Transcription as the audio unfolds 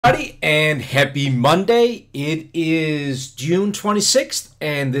Everybody, and happy Monday. It is June 26th,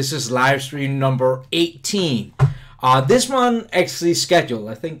 and this is live stream number 18. This one actually scheduled.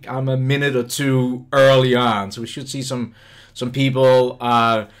 I think I'm a minute or two early on, so we should see some people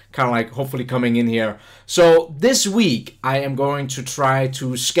kind of like hopefully coming in here. So this week I am going to try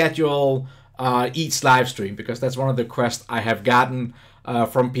to schedule each live stream, because that's one of the requests I have gotten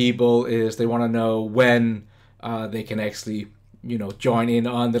from people, is they want to know when they can actually join in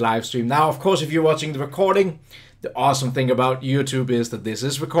on the live stream. Now, of course, if you're watching the recording, the awesome thing about YouTube is that this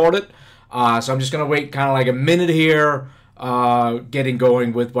is recorded. So I'm just going to wait kind of like a minute here, getting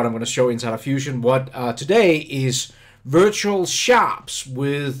going with what I'm going to show inside of Fusion. What today is virtual shops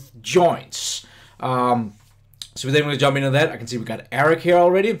with joints. So then we're going to jump into that. I can see we got Eric here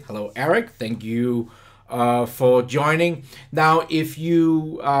already. Hello, Eric. Thank you for joining. Now, if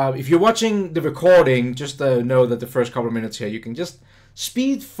you're watching the recording, just know that the first couple of minutes here, you can just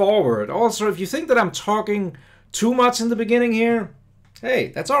speed forward. Also, if you think that I'm talking too much in the beginning here, hey,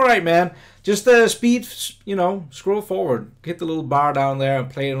 that's all right, man. Just speed, scroll forward, hit the little bar down there and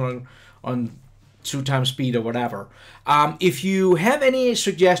play it on 2x speed or whatever. If you have any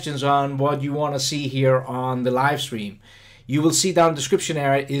suggestions on what you want to see here on the live stream, you will see down in the description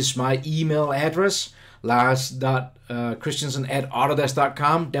area is my email address,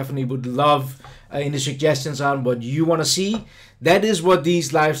 lars.christensen@autodesk.com. Definitely would love any suggestions on what you want to see. That is what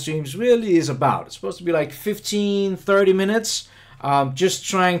these live streams really is about. It's supposed to be like 15-30 minutes, just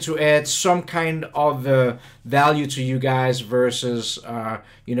trying to add some kind of value to you guys versus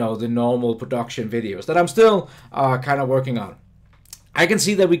the normal production videos that I'm still kind of working on. I can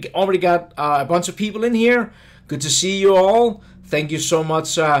see that we already got a bunch of people in here. Good to see you all. Thank you so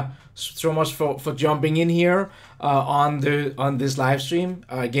much for jumping in here on this live stream.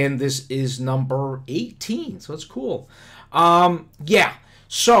 Again, this is number 18, so it's cool.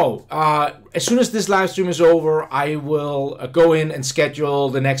 So as soon as this live stream is over, I will go in and schedule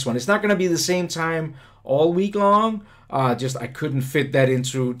the next one. It's not going to be the same time all week long. Just I couldn't fit that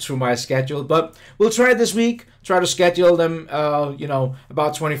into my schedule, but we'll try it this week. Try to schedule them,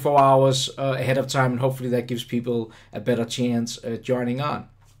 about 24 hours ahead of time, and hopefully that gives people a better chance joining on.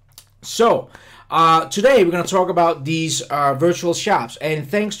 So today we're going to talk about these virtual shops, and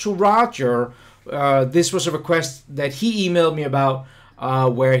thanks to Roger, this was a request that he emailed me about,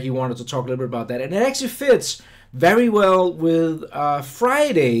 where he wanted to talk a little bit about that, and it actually fits very well with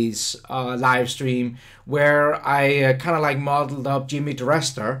Friday's live stream, where I kind of like modeled up Jimmy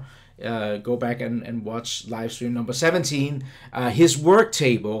DeRester. Go back and watch live stream number 17, his work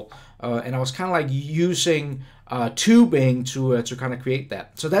table, and I was kind of like using tubing to kind of create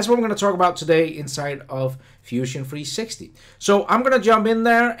that. So that's what we're going to talk about today inside of Fusion 360. So I'm going to jump in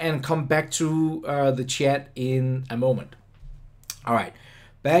there and come back to the chat in a moment. All right,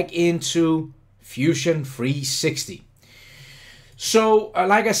 back into Fusion 360. So,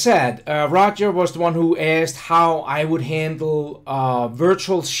 like I said, Roger was the one who asked how I would handle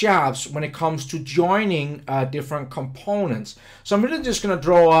virtual shops when it comes to joining different components. So I'm really just going to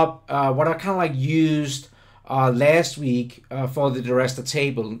draw up what I kind of like used last week for the DeRester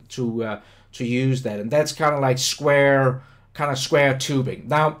table to use that, and that's kind of like square tubing.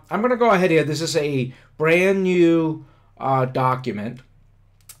 Now I'm going to go ahead here. This is a brand new document,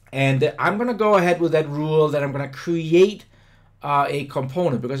 and I'm going to go ahead with that rule that I'm going to create a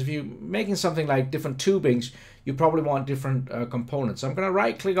component, because if you're making something like different tubings, you probably want different components. So I'm going to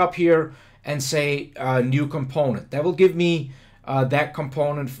right click up here and say new component. That will give me that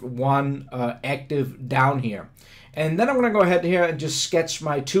component one active down here, and then I'm going to go ahead here and just sketch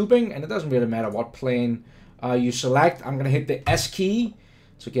my tubing, and it doesn't really matter what plane you select. I'm going to hit the S key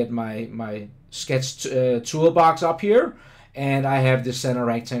to get my sketch toolbox up here, and I have the center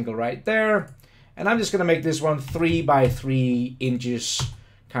rectangle right there. And I'm just going to make this one 3 by 3 inches,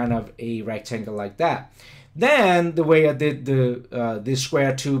 kind of a rectangle like that. Then the way I did this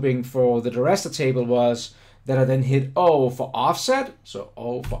square tubing for the DeRester table was that I then hit O for offset. So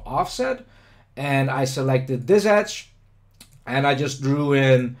O for offset. And I selected this edge, and I just drew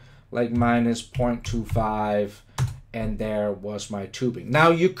in like minus 0.25, and there was my tubing. Now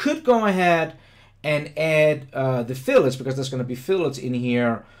you could go ahead and add the fillets, because there's going to be fillets in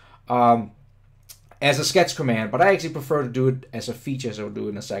here, as a sketch command, but I actually prefer to do it as a feature, so I'll do it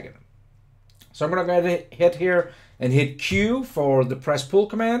in a second. So I'm going to go ahead and hit here and hit Q for the press pull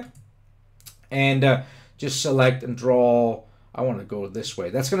command, and just select and draw. I want to go this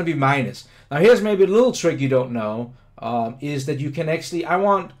way. That's going to be minus. Now here's maybe a little trick you don't know, is that you can actually, I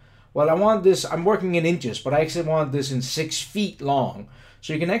want this, I'm working in inches, but I actually want this in 6 feet long.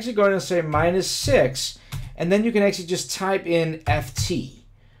 So you can actually go ahead and say -6, and then you can actually just type in FT.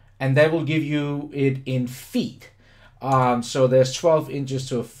 and that will give you it in feet. So there's 12 inches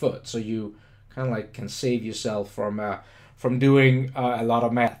to a foot, so you kind of like can save yourself from doing a lot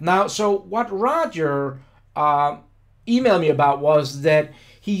of math. Now, so what Roger emailed me about was that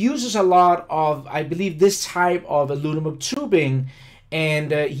he uses a lot of, I believe, this type of aluminum tubing,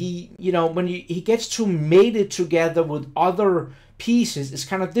 and he, you know, when he gets to mate it together with other pieces, it's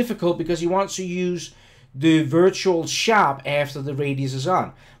kind of difficult because he wants to use the virtual shop after the radius is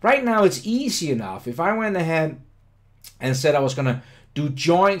on. Right now, it's easy enough. If I went ahead and said I was going to do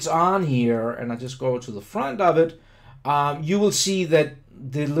joints on here, and I just go to the front of it, you will see that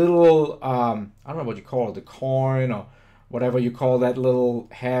the little, I don't know what you call it, the coin or whatever you call that little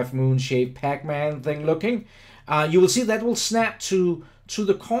half-moon shaped Pac-Man thing looking, you will see that will snap to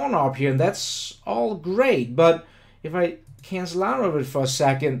the corner up here, and that's all great. But if I cancel out of it for a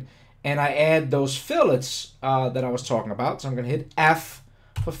second and I add those fillets that I was talking about, so I'm going to hit F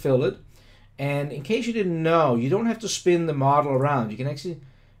for fillet. And in case you didn't know, you don't have to spin the model around. You can actually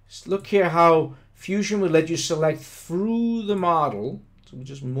look here how Fusion will let you select through the model. So we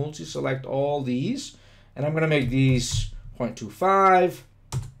just multi-select all these. And I'm going to make these 0.25.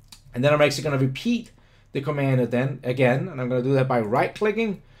 And then I'm actually going to repeat the command again. And I'm going to do that by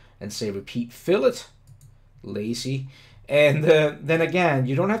right-clicking and say repeat fillet. Lazy. And then again,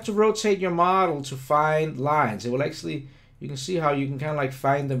 you don't have to rotate your model to find lines. It will actually, you can see how you can kind of like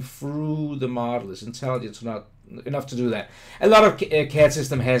find them through the model. It's intelligent enough to do that. A lot of CAD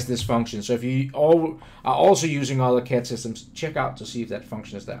system has this function. So if you are also using other CAD systems, check out to see if that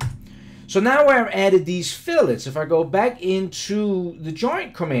function is there. So now where I've added these fillets, if I go back into the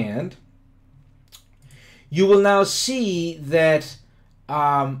joint command, you will now see that,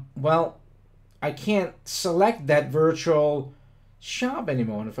 well, I can't select that virtual shop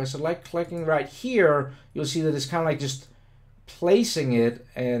anymore. And if I select clicking right here, you'll see that it's kind of like just placing it,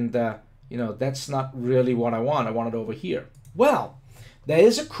 and you know, that's not really what I want. I want it over here. Well, there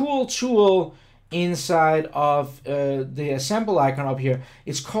is a cool tool inside of the assemble icon up here.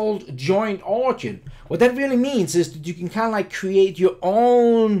 It's called Joint Origin. What that really means is that you can kind of like create your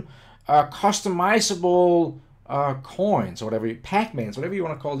own customizable coins or whatever, Pac-Mans, whatever you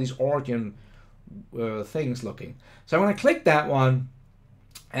want to call these origin things looking. So I'm going to click that one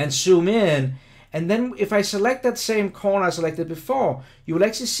and zoom in, and then if I select that same corner I selected before, you will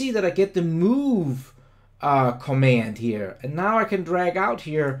actually see that I get the move command here, and now I can drag out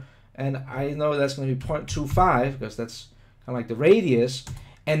here, and I know that's going to be 0.25 because that's kind of like the radius,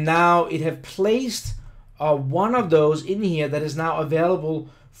 and now it have placed one of those in here that is now available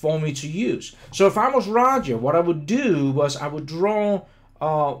for me to use. So if I was Roger, what I would do was I would draw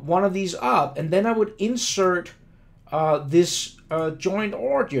one of these up, and then I would insert this joint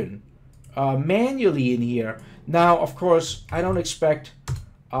origin manually in here. Now, of course, I don't expect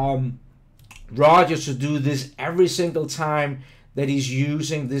Roger to do this every single time that he's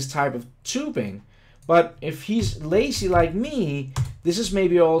using this type of tubing, but if he's lazy like me, this is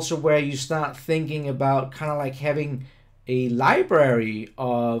maybe also where you start thinking about kind of like having a library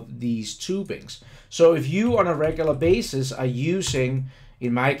of these tubings. So if you on a regular basis are using,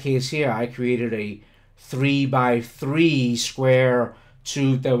 in my case here, I created a 3x3 square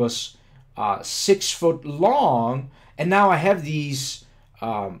tube that was 6 foot long, and now I have these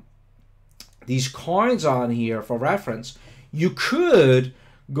coins on here for reference. You could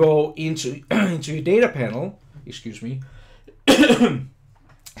go into into your data panel, excuse me,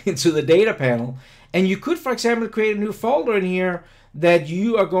 into the data panel, and you could, for example, create a new folder in here that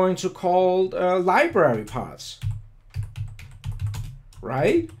you are going to call library parts,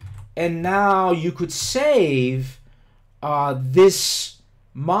 right? And now you could save this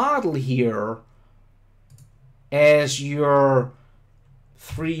model here as your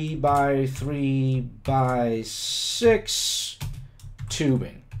 3x3x6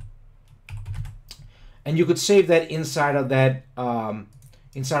 tubing, and you could save that inside of that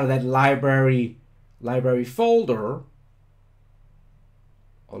library folder,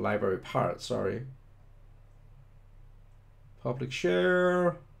 or library part. Sorry, public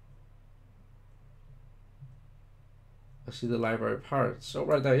share. I see the library part. So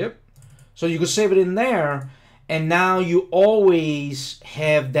right there, yep. So you could save it in there, and now you always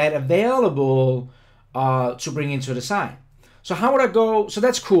have that available to bring into the design. So how would I go? So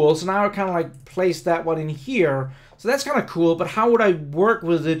that's cool. So now I kind of like place that one in here. So that's kind of cool, but how would I work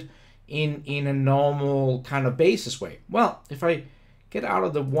with it in a normal kind of basis way? Well, if I get out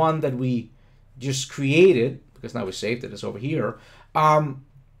of the one that we just created, because now we saved it, it's over here.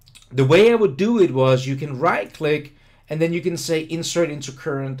 The way I would do it was you can right click, and then you can say insert into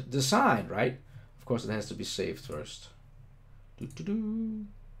current design, right? Of course, it has to be saved first.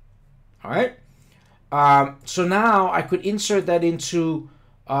 All right. So now I could insert that into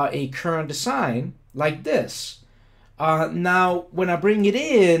a current design like this. Now, when I bring it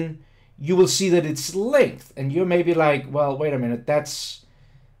in, you will see that it's linked. And you may be like, well, wait a minute, that's,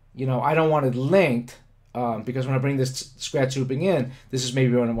 you know, I don't want it linked because when I bring this square tubing in, this is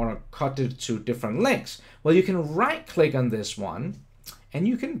maybe when I want to cut it to different links. Well, you can right click on this one and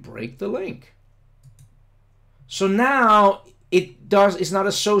you can break the link. So now it's not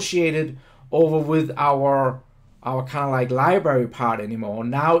associated over with our kind of like library part anymore.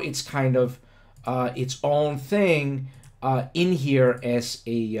 Now it's kind of its own thing in here as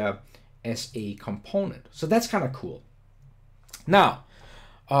a component. So that's kind of cool. Now,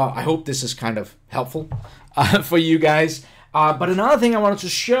 I hope this is kind of helpful for you guys. But another thing I wanted to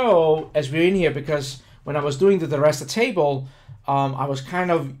show as we're in here, because when I was doing the raster table, I was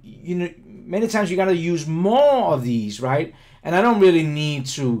kind of, you know, many times you got to use more of these, right? And I don't really need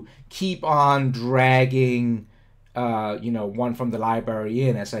to keep on dragging, you know, one from the library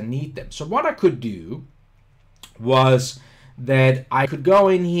in as I need them. So what I could do was that I could go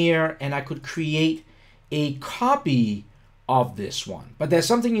in here and I could create a copy of this one. But there's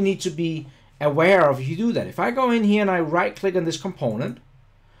something you need to be aware of if you do that. If I go in here and I right click on this component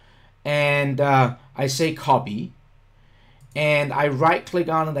and I say copy, and I right click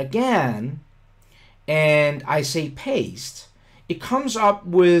on it again and I say paste, it comes up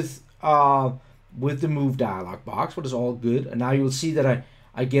with the move dialog box, which is all good. And now you'll see that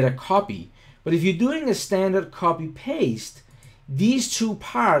I get a copy. But if you're doing a standard copy paste, these two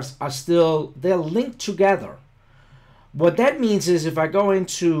parts are still, they're linked together. What that means is if I go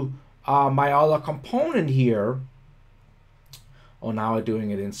into my other component here, oh, now I'm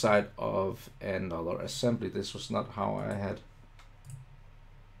doing it inside of another assembly. This was not how I had,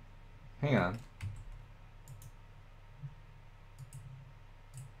 hang on.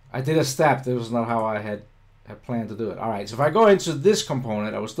 I did a step. This was not how I had planned to do it. All right, so if I go into this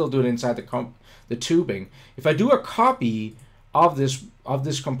component, I will still do it inside the tubing. If I do a copy of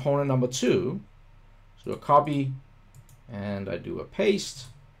this component number 2, so a copy, and I do a paste,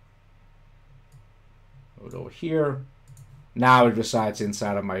 go over here. Now it resides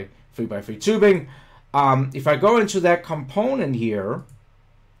inside of my 3x3 tubing. If I go into that component here,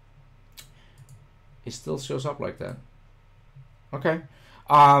 it still shows up like that. Okay.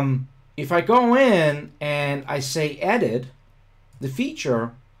 If I go in and I say edit the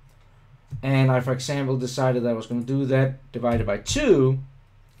feature, and I, for example, decided I was going to do that divided by 2,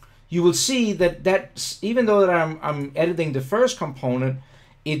 you will see that that's, even though that I'm editing the first component,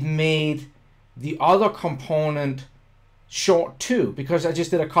 it made the other component short too, because I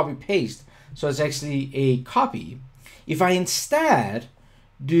just did a copy paste. So it's actually a copy. If I instead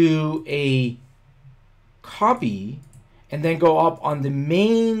do a copy and then go up on the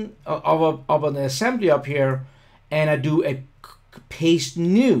main up on the assembly up here, and I do a paste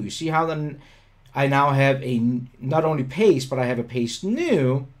new. You see how then I now have a not only paste, but I have a paste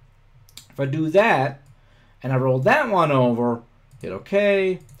new. If I do that and I roll that one over, hit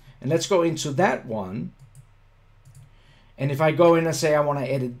OK, and let's go into that one. And if I go in and say I want to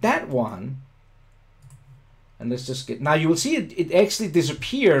edit that one, and let's just get, now you will see it actually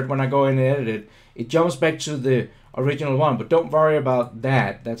disappeared when I go in and edit it. It jumps back to the original one, but don't worry about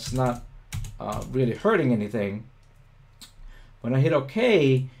that. That's not really hurting anything. When I hit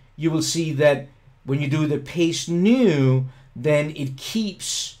OK, you will see that when you do the paste new, then it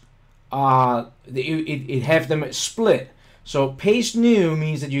keeps it have them split. So paste new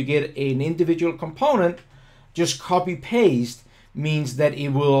means that you get an individual component. Just copy paste means that it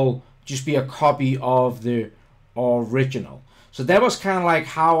will just be a copy of the original. So that was kind of like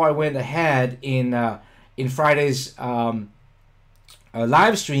how I went ahead in Friday's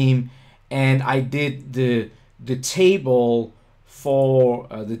live stream, and I did the table for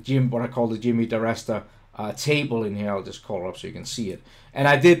what I call the Jimmy DiResta table in here. I'll just call it up so you can see it. And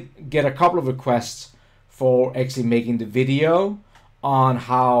I did get a couple of requests for actually making the video on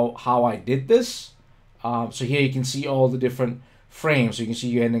how I did this. So here you can see all the different frames. So you can see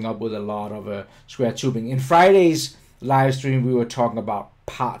you're ending up with a lot of square tubing. In Friday's live stream, we were talking about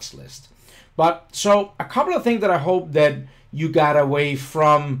parts list. But so a couple of things that I hope that you got away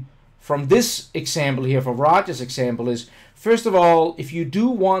from this example here, for Roger's example, is first of all, if you do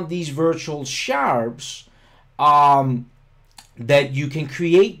want these virtual sharps, that you can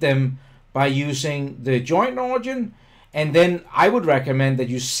create them by using the joint origin. And then I would recommend that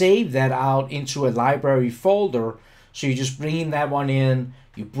you save that out into a library folder. So you just bring that one in,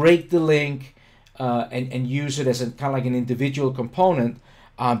 you break the link, and use it as a kind of like an individual component,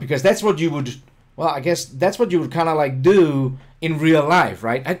 because that's what you would well, I guess that's what you would kind of like do in real life,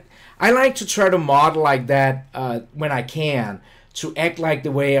 right? I like to try to model like that when I can, to act like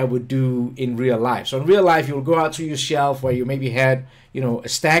the way I would do in real life. So in real life, you'll go out to your shelf where you maybe had, a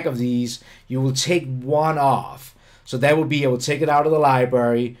stack of these. You will take one off. So that would be, I would take it out of the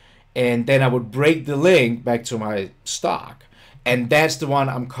library, and then I would break the link back to my stock. And that's the one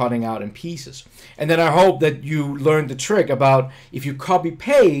I'm cutting out in pieces. And then I hope that you learned the trick about if you copy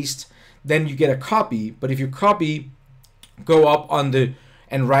paste, then you get a copy. But if you copy, go up on the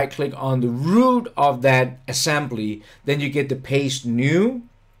and right click on the root of that assembly, then you get the paste new,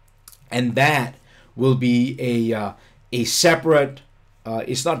 and that will be a separate.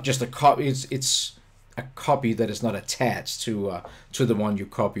 It's not just a copy. It's a copy that is not attached to the one you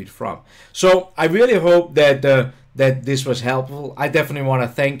copied from. So I really hope that that this was helpful. I definitely want to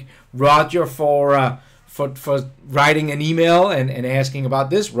thank Roger for writing an email and asking about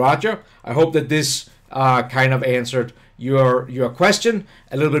this. Roger, I hope that this kind of answered your question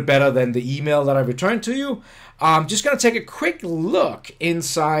a little bit better than the email that I returned to you. I'm just going to take a quick look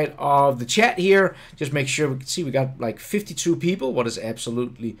inside of the chat here. Just make sure we can see we got like 52 people, what is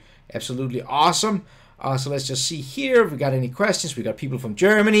absolutely awesome. So let's just see here if we got any questions. We got people from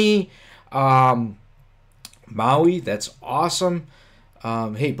Germany, Maui, that's awesome.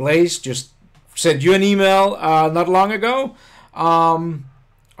 Hey, Blaze, just sent you an email not long ago. All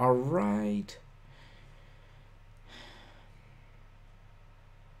right.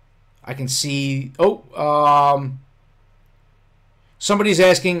 I can see, somebody's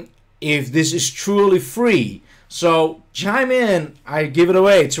asking if this is truly free. So chime in, I give it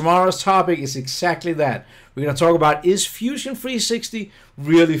away. Tomorrow's topic is exactly that. We're going to talk about, is Fusion 360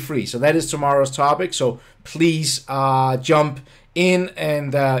 really free? So that is tomorrow's topic. So please jump in,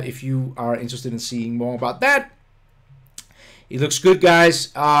 and if you are interested in seeing more about that. It looks good,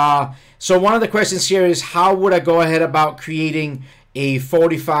 guys. So one of the questions here is, how would I go ahead about creating a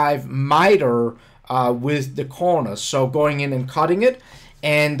 45 miter with the corners? So going in and cutting it.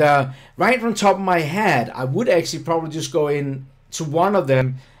 And right from the top of my head, I would actually probably just go in to one of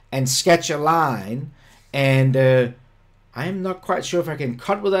them and sketch a line. And I'm not quite sure if I can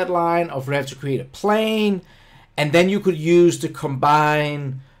cut with that line or if I have to create a plane. And then you could use the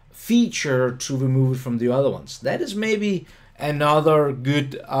combine feature to remove it from the other ones. That is maybe another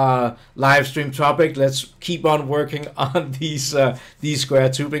good live stream topic. Let's keep on working on these square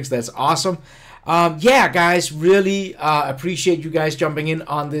tubings. That's awesome. Yeah, guys, really appreciate you guys jumping in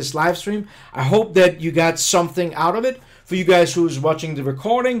on this live stream. I hope that you got something out of it. For you guys who's watching the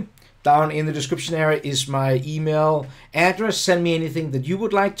recording, down in the description area is my email address. Send me anything that you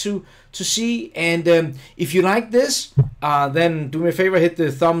would like to see. And if you like this, then do me a favor, hit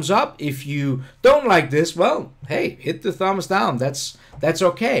the thumbs up. If you don't like this, well, hey, hit the thumbs down. That's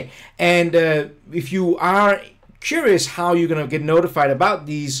okay. And if you are curious how you're going to get notified about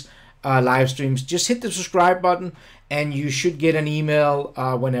these live streams, just hit the subscribe button and you should get an email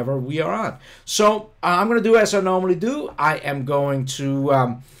whenever we are on. So I'm going to do as I normally do. I am going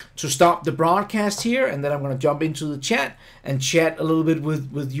to stop the broadcast here, and then I'm going to jump into the chat and chat a little bit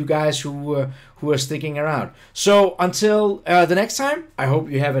with you guys who are sticking around. So until the next time, I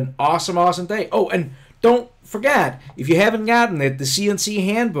hope you have an awesome day. Oh, and don't forget, if you haven't gotten it, the CNC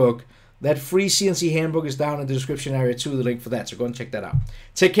Handbook, that free CNC Handbook is down in the description area too, the link for that. So go and check that out.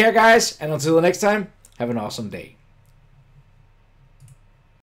 Take care, guys, and until the next time, have an awesome day.